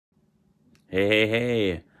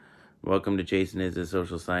Hey. Welcome to Jason is a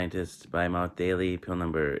Social Scientist by Mouth Daily, pill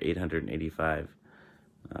number 885.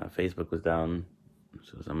 Facebook was down,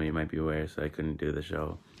 so some of you might be aware, so I couldn't do the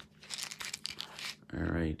show.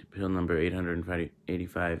 Alright, pill number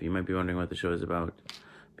 885. You might be wondering what the show is about.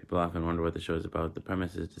 People often wonder what the show is about. The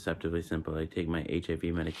premise is deceptively simple. I take my HIV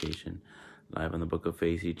medication live on the Book of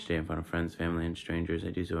Face each day in front of friends, family, and strangers. I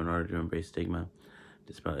do so in order to embrace stigma,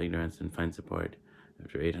 dispel ignorance, and find support.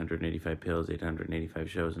 After 885 pills, 885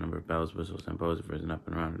 shows, a number of bells, whistles, and bows have risen up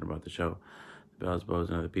and around and about the show. The bells, bows,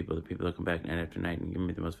 and other people, the people that come back night after night and give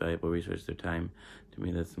me the most valuable resource, their time. To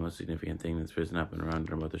me, that's the most significant thing that's risen up and around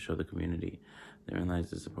and about the show, the community. Therein lies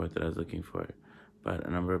the support that I was looking for. But a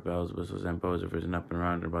number of bells, whistles, and bows have risen up and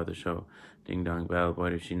around and about the show. Ding dong bell, boy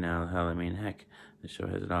does she now, hell, I mean heck, the show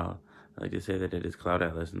has it all. I like to say that it is Cloud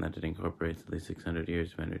Atlas and that it incorporates at least 600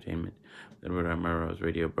 years of entertainment. Edward R. Murrow's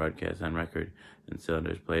radio broadcasts on record and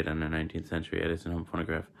cylinders played on a 19th century Edison home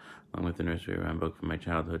phonograph, along with the nursery rhyme book from my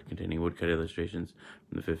childhood containing woodcut illustrations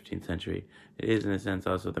from the 15th century. It is, in a sense,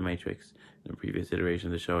 also The Matrix. In a previous iteration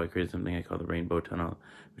of the show, I created something I call the Rainbow Tunnel,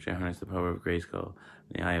 which I harness the power of Grayskull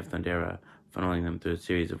and the Eye of Thundera, funneling them through a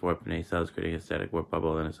series of warp nacelles, creating a static warp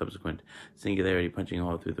bubble and a subsequent singularity punching a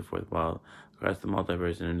hole through the fourth wall, across the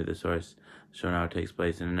multiverse and into the source. The show now takes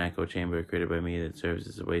place in an echo chamber created by me that serves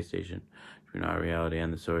as a way station between our reality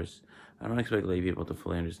and the source. I don't expect lay people to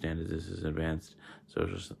fully understand as this is advanced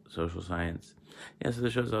social science. Yeah, so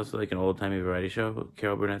the show is also like an old-timey variety show,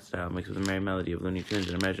 Carol Burnett style, mixed with a merry melody of Looney Tunes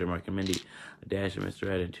and a measure of Mark and Mindy, a dash of Mr.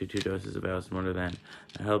 Ed, and two doses of Alice in Wonderland,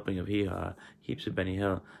 a helping of Hee Haw, heaps of Benny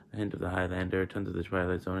Hill, a hint of the Highlander, tons of the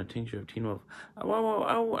Twilight Zone, a tincture of Teen Wolf, an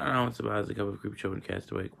ounce of Oz, a cup of Creep Show and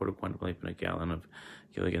Castaway, a quarter of Quantum Leap, and a gallon of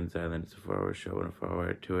Gilligan's Island. It's a 4-hour show and a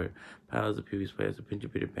 4-hour tour. Piles of Pee-wee's Playhouse, a pinch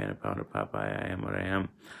of Peter Pan, a pound of Popeye, I am what I am,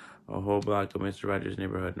 a whole block of Mr. Rogers'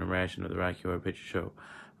 Neighborhood, and a ration of the Rocky Horror Picture Show.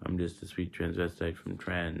 I'm just a sweet transvestite from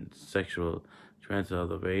transsexual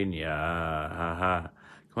Transylvania. Ha ha.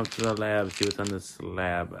 Come up to the lab, see what's on the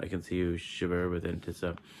slab. I can see you shiver with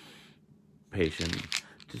anticipation.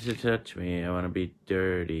 To touch me, I want to be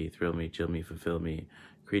dirty. Thrill me, chill me, fulfill me.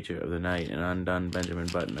 Creature of the night, an undone Benjamin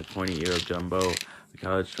Button, a corny ear of Dumbo, a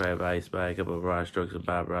college tribe I spy, a couple of raw strokes of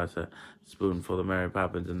Bob Ross, a spoonful of Mary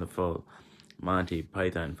Poppins in the full. Monty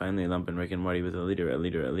Python, finally lumping Rick and Morty with a leader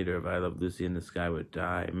of I Love Lucy in the Sky with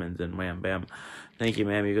diamonds and wham bam. Thank you,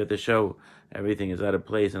 ma'am, you got the show. Everything is out of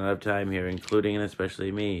place and out of time here, including and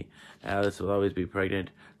especially me. Alice will always be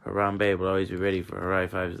pregnant. Harambe will always be ready for her high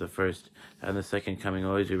fives the first, and the second coming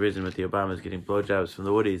will always be risen with the Obamas getting blowjobs from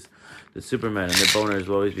the Woodies. The Supermen and their boners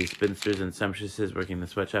will always be spinsters and sumptuouses working the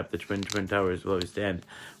sweatshop. The Twin Towers will always stand.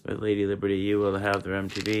 With Lady Liberty, you will have their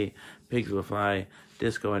MTV. Pigs will fly.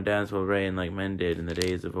 Disco and dance will reign like men did in the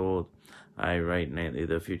days of old. I write nightly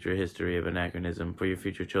the future history of anachronism for your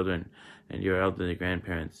future children and your elderly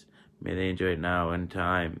grandparents. May they enjoy it now and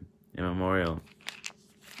time immemorial.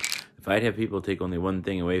 If I'd have people take only one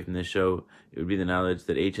thing away from this show, it would be the knowledge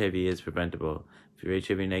that HIV is preventable. If you're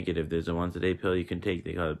HIV negative, there's a once-a-day pill you can take.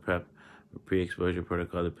 They call it PrEP, or pre-exposure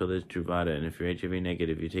protocol. The pill is Truvada, and if you're HIV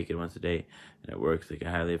negative, you take it once a day, and it works like a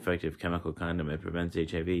highly effective chemical condom. It prevents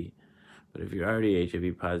HIV. But if you're already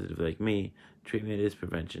HIV positive like me, treatment is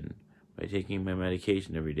prevention. By taking my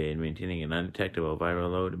medication every day and maintaining an undetectable viral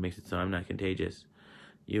load, it makes it so I'm not contagious.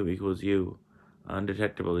 U equals U.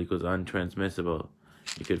 Undetectable equals untransmissible.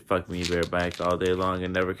 You could fuck me bareback all day long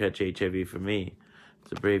and never catch HIV from me.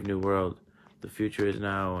 It's a brave new world. The future is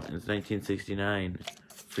now, and it's 1969.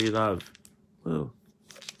 Free love. Woo.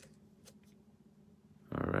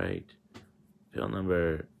 Alright. Pill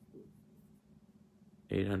number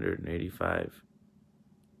 885.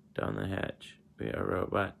 Down the hatch. We are a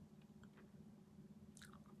robot.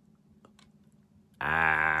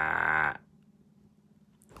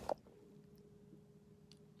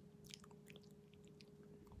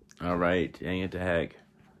 Alright, dang it to heck.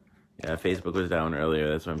 Yeah, Facebook was down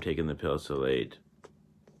earlier, that's why I'm taking the pill so late.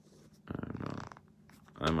 I don't know.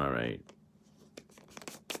 I'm alright.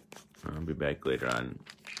 I'll be back later on.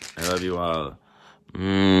 I love you all.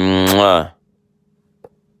 Mwah.